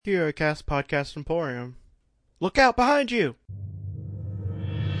HeroCast Podcast Emporium. Look out behind you!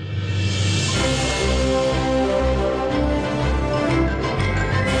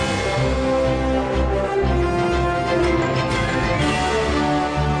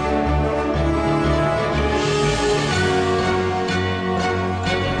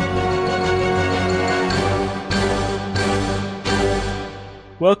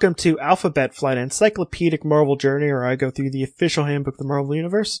 Welcome to Alphabet Flight, an encyclopedic Marvel journey where I go through the official handbook of the Marvel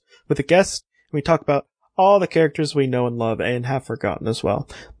Universe with a guest, and we talk about all the characters we know and love and have forgotten as well.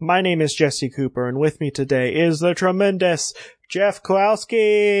 My name is Jesse Cooper, and with me today is the tremendous Jeff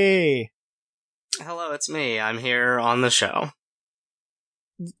Kowalski! Hello, it's me. I'm here on the show.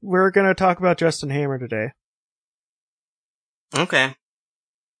 We're gonna talk about Justin Hammer today. Okay.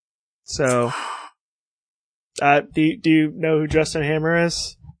 So, do you know who Justin Hammer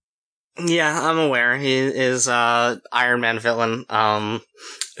is? Yeah, I'm aware. He is Iron Man villain,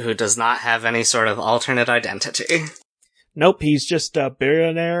 who does not have any sort of alternate identity. Nope, he's just a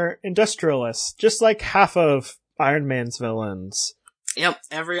billionaire industrialist, just like half of Iron Man's villains. Yep,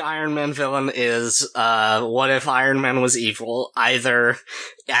 every Iron Man villain is, what if Iron Man was evil? Either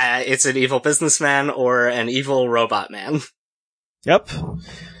it's an evil businessman or an evil robot man. Yep.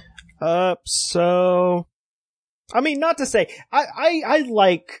 So, I mean, not to say, I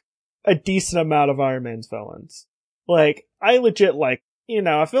like a decent amount of Iron Man's villains. Like, I legit like,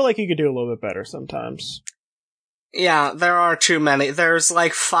 I feel like he could do a little bit better sometimes. Yeah, there are too many. There's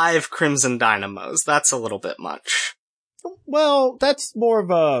like 5 Crimson Dynamos. That's a little bit much. Well, that's more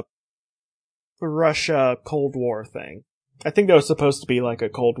of a Russia Cold War thing. I think that was supposed to be like a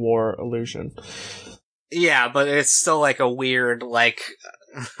Cold War illusion. Yeah, but it's still like a weird, like,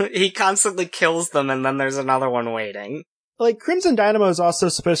 he constantly kills them and then there's another one waiting. Like, Crimson Dynamo is also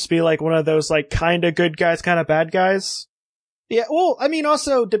supposed to be like one of those like kinda good guys, kinda bad guys. Yeah, well, I mean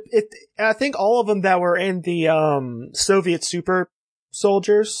also, I think all of them that were in the Soviet super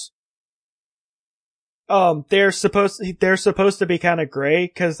soldiers, they're supposed to be kinda gray,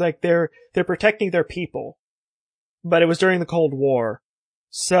 cause like they're protecting their people. But it was during the Cold War.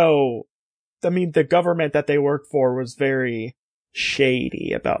 So, I mean, the government that they worked for was very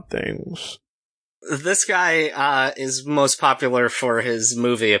shady about things. This guy is most popular for his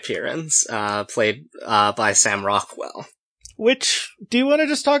movie appearance, played by Sam Rockwell. Which, do you want to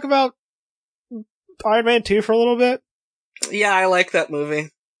just talk about Iron Man 2 for a little bit? Yeah, I like that movie.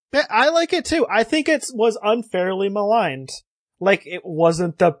 Yeah, I like it too. I think it was unfairly maligned. Like, it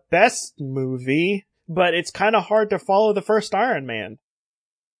wasn't the best movie, but it's kind of hard to follow the first Iron Man.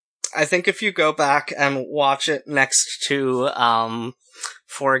 I think if you go back and watch it next to,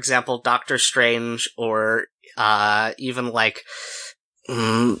 for example, Doctor Strange or even like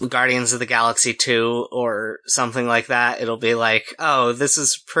Guardians of the Galaxy 2 or something like that, it'll be like, oh, this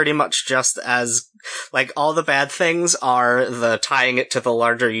is pretty much just as, like, all the bad things are the tying it to the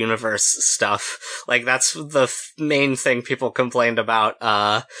larger universe stuff. Like, that's the main thing people complained about,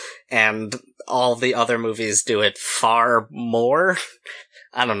 and all the other movies do it far more.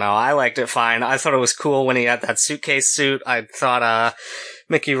 I don't know, I liked it fine. I thought it was cool when he had that suitcase suit. I thought,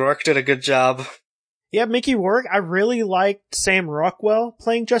 Mickey Rourke did a good job. Yeah, Mickey Rourke, I really liked Sam Rockwell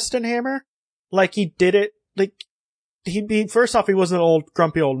playing Justin Hammer. Like, he did it, like, first off, he wasn't an old,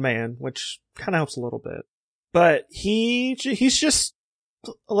 grumpy old man, which kinda helps a little bit. But he's just,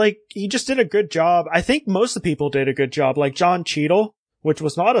 like, he just did a good job. I think most of the people did a good job, like John Cheadle, which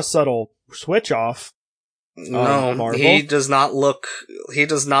was not a subtle switch off. No, he does not look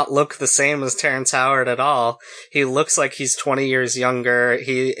the same as Terrence Howard at all. He looks like he's 20 years younger.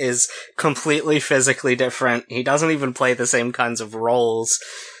 He is completely physically different. He doesn't even play the same kinds of roles.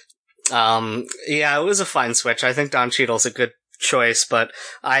 Yeah, it was a fine switch. I think Don Cheadle's a good choice, but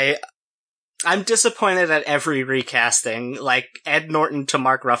I'm disappointed at every recasting. Like, Ed Norton to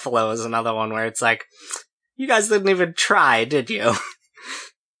Mark Ruffalo is another one where it's like, you guys didn't even try, did you?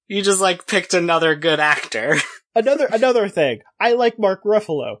 You just, like, picked another good actor. Another thing. I like Mark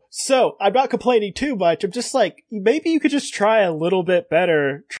Ruffalo. So, I'm not complaining too much. I'm just like, maybe you could just try a little bit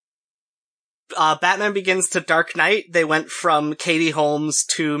better. Batman Begins to Dark Knight, they went from Katie Holmes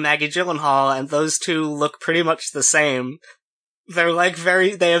to Maggie Gyllenhaal, and those two look pretty much the same. They're like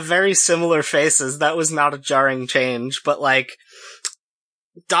they have very similar faces. That was not a jarring change, but like,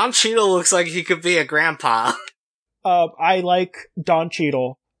 Don Cheadle looks like he could be a grandpa. I like Don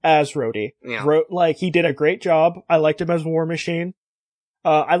Cheadle as Rhodey. Yeah. Like, he did a great job. I liked him as War Machine.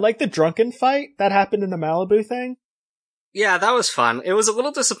 I like the drunken fight that happened in the Malibu thing. Yeah, that was fun. It was a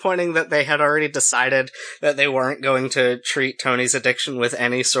little disappointing that they had already decided that they weren't going to treat Tony's addiction with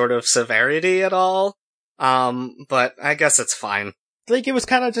any sort of severity at all. But I guess it's fine. like it was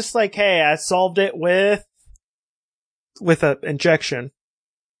kind of just like, hey, I solved it with a injection,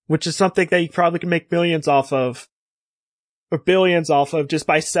 which is something that you probably can make millions off of, or billions off of, just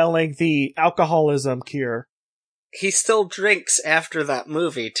by selling the alcoholism cure. He still drinks after that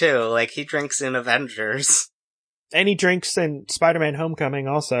movie, too. Like, he drinks in Avengers. And he drinks in Spider-Man Homecoming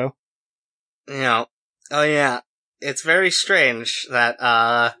also. You know, oh yeah. It's very strange that,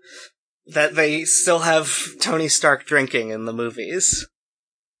 that they still have Tony Stark drinking in the movies.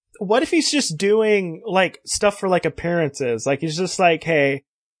 What if he's just doing, like, stuff for, like, appearances? Like, he's just like, hey,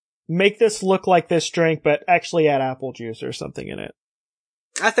 make this look like this drink, but actually add apple juice or something in it.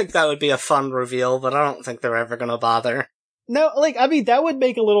 I think that would be a fun reveal, but I don't think they're ever gonna bother. No, like, I mean, that would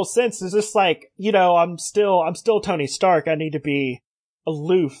make a little sense. It's just like, you know, I'm still Tony Stark. I need to be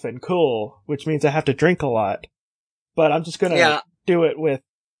aloof and cool, which means I have to drink a lot. But I'm just gonna do it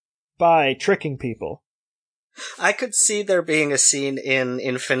by tricking people. I could see there being a scene in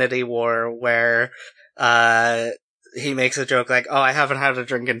Infinity War where, he makes a joke like, oh, I haven't had a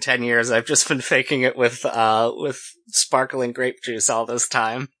drink in 10 years. I've just been faking it with sparkling grape juice all this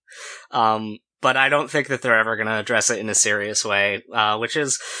time. But I don't think that they're ever going to address it in a serious way, which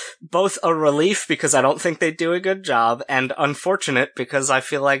is both a relief because I don't think they do a good job, and unfortunate because I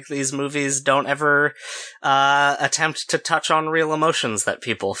feel like these movies don't ever attempt to touch on real emotions that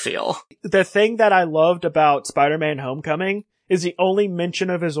people feel. The thing that I loved about Spider-Man Homecoming is the only mention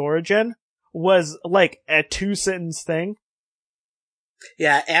of his origin was like a 2-sentence thing.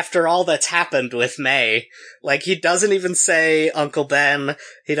 Yeah, after all that's happened with May, like, he doesn't even say Uncle Ben,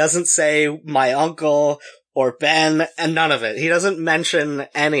 he doesn't say my uncle, or Ben, and none of it. He doesn't mention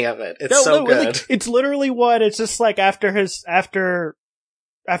any of it. It's so good. Like, it's literally it's just like after his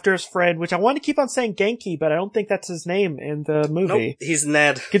friend, which I want to keep on saying Genki, but I don't think that's his name in the movie. Nope, he's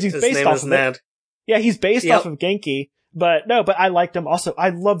Ned. Because he's based off of Ned. Yeah, he's based off of Genki. But I liked him. Also, I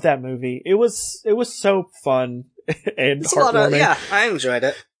loved that movie. It was so fun and it's heartwarming. I enjoyed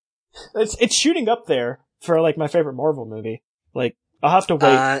it. It's shooting up there for like my favorite Marvel movie. Like, I'll have to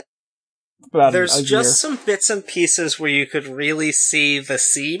wait. There's just some bits and pieces where you could really see the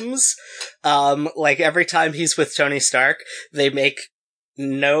seams. Like every time he's with Tony Stark, they make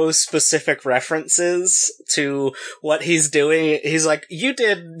no specific references to what he's doing. He's like, you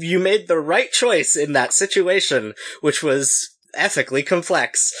made the right choice in that situation, which was ethically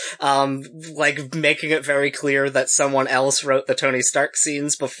complex. Like making it very clear that someone else wrote the Tony Stark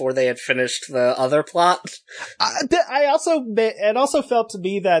scenes before they had finished the other plot. It also felt to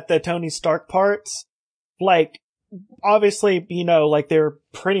me that the Tony Stark parts, like, obviously, you know, like they're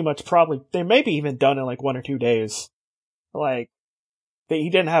pretty much they may be even done in like 1 or 2 days. Like, he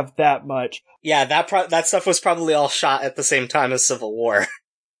didn't have that much. Yeah, that stuff was probably all shot at the same time as Civil War.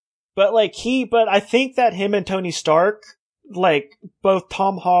 But I think that him and Tony Stark, like, both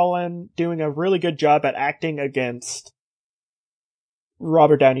Tom Holland doing a really good job at acting against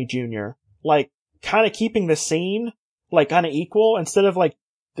Robert Downey Jr. Like, kind of keeping the scene, like, kind of equal, instead of, like,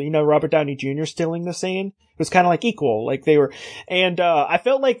 you know, Robert Downey Jr. stealing the scene. It was kind of, like, equal. Like, they were, and, I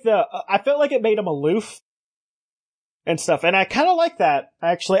felt like it made him aloof and stuff. And I kind of like that,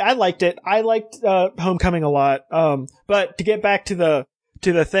 actually. I liked it. I liked, Homecoming a lot. But to get back to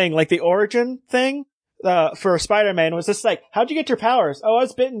the thing, like, the origin thing, for Spider-Man was just like, how'd you get your powers? Oh, I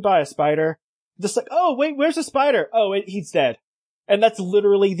was bitten by a spider. Just like, oh, wait, where's the spider? Oh, wait, he's dead. And that's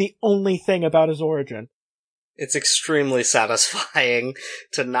literally the only thing about his origin. It's extremely satisfying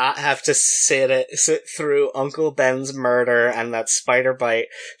to not have to sit through Uncle Ben's murder and that spider bite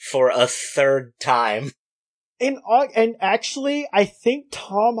for a third time. And actually, I think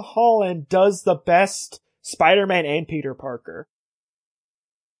Tom Holland does the best Spider-Man and Peter Parker.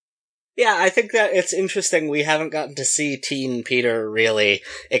 Yeah, I think that it's interesting we haven't gotten to see teen Peter, really,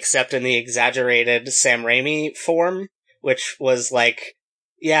 except in the exaggerated Sam Raimi form, which was like,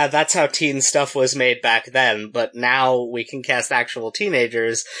 yeah, that's how teen stuff was made back then, but now we can cast actual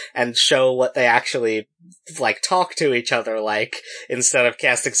teenagers and show what they actually, like, talk to each other like, instead of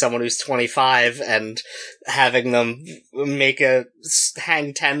casting someone who's 25 and having them make a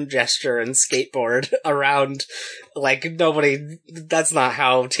hang 10 gesture and skateboard around, like, that's not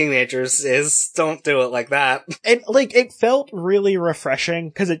how teenagers is. Don't do it like that. And, like, it felt really refreshing,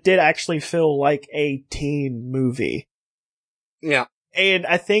 because it did actually feel like a teen movie. Yeah. And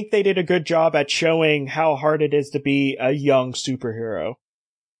I think they did a good job at showing how hard it is to be a young superhero.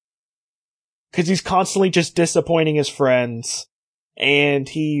 Cause he's constantly just disappointing his friends. And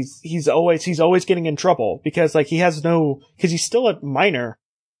he's always getting in trouble because, like, cause he's still a minor.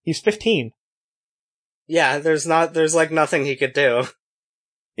 He's 15. Yeah, there's like nothing he could do.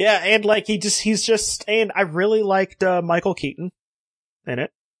 Yeah, and like and I really liked Michael Keaton. in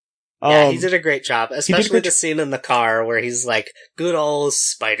it. Yeah, he did a great job, especially the scene in the car where he's like, good old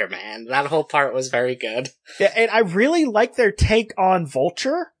Spider-Man. That whole part was very good. Yeah, and I really like their take on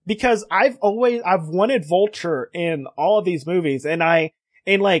Vulture, because I've wanted Vulture in all of these movies, and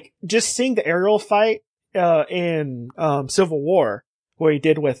like, just seeing the aerial fight, in, Civil War, where he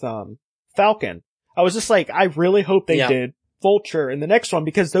did with, Falcon, I was just like, I really hope they did Vulture in the next one,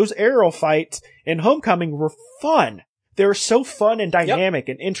 because those aerial fights in Homecoming were fun. They were so fun and dynamic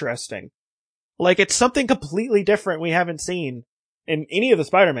and interesting. Like, it's something completely different we haven't seen in any of the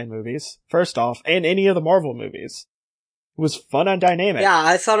Spider-Man movies, first off, and any of the Marvel movies. It was fun and dynamic. Yeah,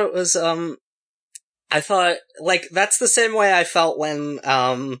 I thought it was, like, that's the same way I felt when,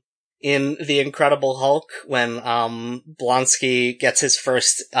 in The Incredible Hulk, when, Blonsky gets his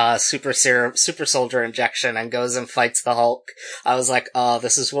first, super soldier injection and goes and fights the Hulk. I was like, oh,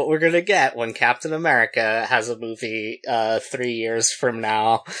 this is what we're gonna get when Captain America has a movie, 3 years from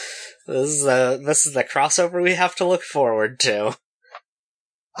now. This is the crossover we have to look forward to.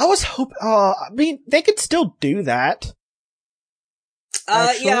 I was hoping, I mean, they could still do that.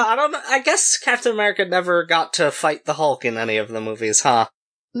 Yeah, I don't know. I guess Captain America never got to fight the Hulk in any of the movies, huh?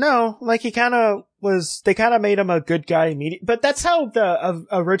 No, like, they kind of made him a good guy immediately, but that's how the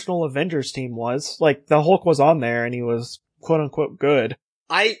original Avengers team was. Like, the Hulk was on there and he was quote unquote good.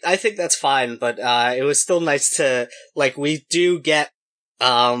 I think that's fine, but, it was still nice to, like, we do get,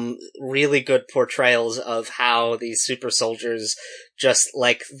 really good portrayals of how these super soldiers just,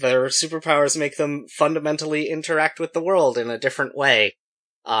 like, their superpowers make them fundamentally interact with the world in a different way.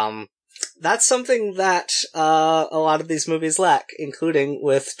 That's something that, a lot of these movies lack, including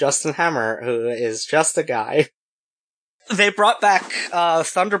with Justin Hammer, who is just a guy. They brought back,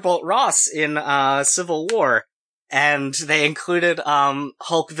 Thunderbolt Ross in, Civil War, and they included,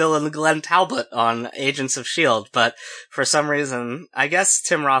 Hulk villain Glenn Talbot on Agents of S.H.I.E.L.D., but for some reason, I guess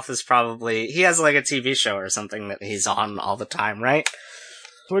Tim Roth he has like a TV show or something that he's on all the time, right?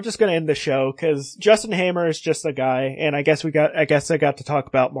 So we're just gonna end the show, cause Justin Hammer is just a guy, and I guess I got to talk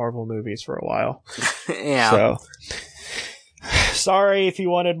about Marvel movies for a while. Yeah. So, sorry if you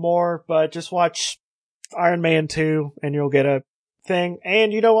wanted more, but just watch Iron Man 2 and you'll get a thing.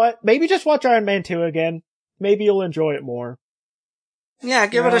 And you know what? Maybe just watch Iron Man 2 again. Maybe you'll enjoy it more. Yeah,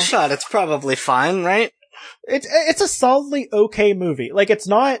 give it a shot. It's probably fine, right? It's a solidly okay movie. Like, it's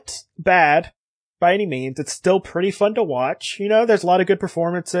not bad by any means. It's still pretty fun to watch. You know, there's a lot of good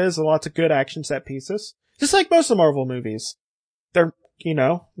performances and lots of good action set pieces. Just like most of the Marvel movies. They're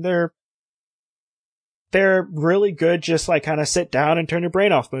really good, just like kind of sit down and turn your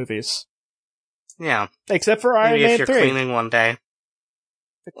brain off movies. Yeah. Except for Iron Man 3. Maybe if you're cleaning one day.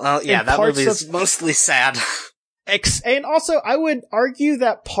 Well, yeah, that movie is mostly sad. And also, I would argue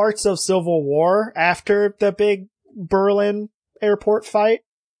that parts of Civil War, after the big Berlin airport fight,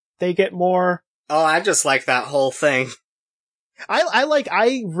 they get more... Oh, I just like that whole thing.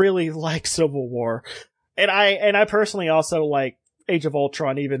 I really like Civil War. And I personally also like Age of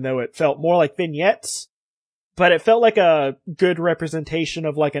Ultron, even though it felt more like vignettes. But it felt like a good representation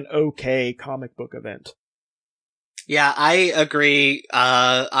of like an okay comic book event. Yeah, I agree.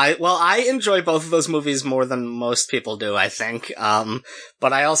 I enjoy both of those movies more than most people do, I think.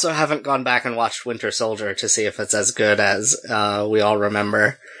 But I also haven't gone back and watched Winter Soldier to see if it's as good as, we all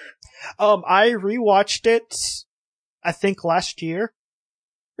remember. I rewatched it, I think last year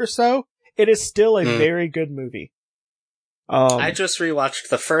or so. It is still a very good movie. I just rewatched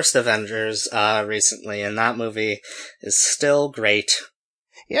the first Avengers, recently, and that movie is still great.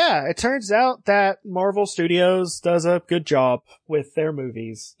 Yeah, it turns out that Marvel Studios does a good job with their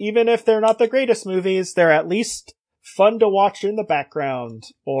movies. Even if they're not the greatest movies, they're at least fun to watch in the background.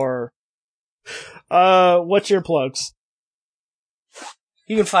 Or, what's your plugs?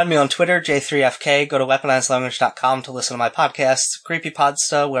 You can find me on Twitter, J3FK. Go to weaponizedlanguage.com to listen to my podcast,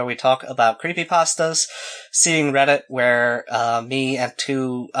 Creepypasta, where we talk about creepypastas. Seeing Reddit, where me and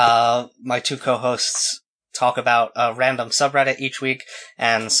my two co-hosts talk about a random subreddit each week,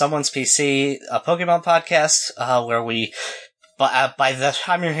 and Someone's PC, a Pokemon podcast, where we, by the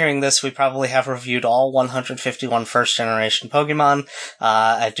time you're hearing this, we probably have reviewed all 151 first-generation Pokemon.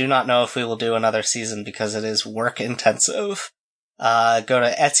 I do not know if we will do another season because it is work-intensive. Go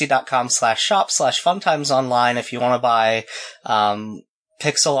to etsy.com/shop/funtimesonline if you want to buy,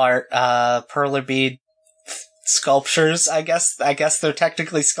 pixel art, perler bead sculptures, I guess they're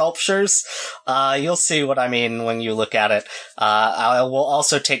technically sculptures. You'll see what I mean when you look at it. I will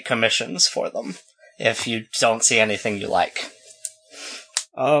also take commissions for them if you don't see anything you like.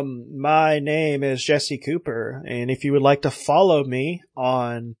 My name is Jesse Cooper, and if you would like to follow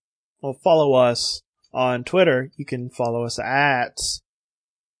us on Twitter, you can follow us at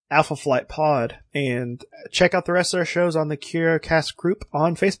Alpha Flight Pod, and check out the rest of our shows on the CurioCast group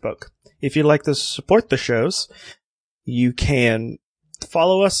on Facebook. If you'd like to support the shows, you can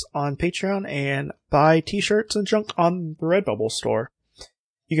follow us on Patreon and buy t-shirts and junk on the Redbubble store.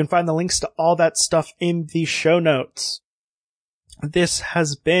 You can find the links to all that stuff in the show notes. This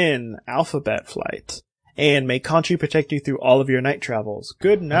has been Alphabet Flight, and may Khonshu protect you through all of your night travels.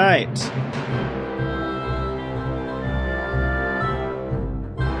 Good night.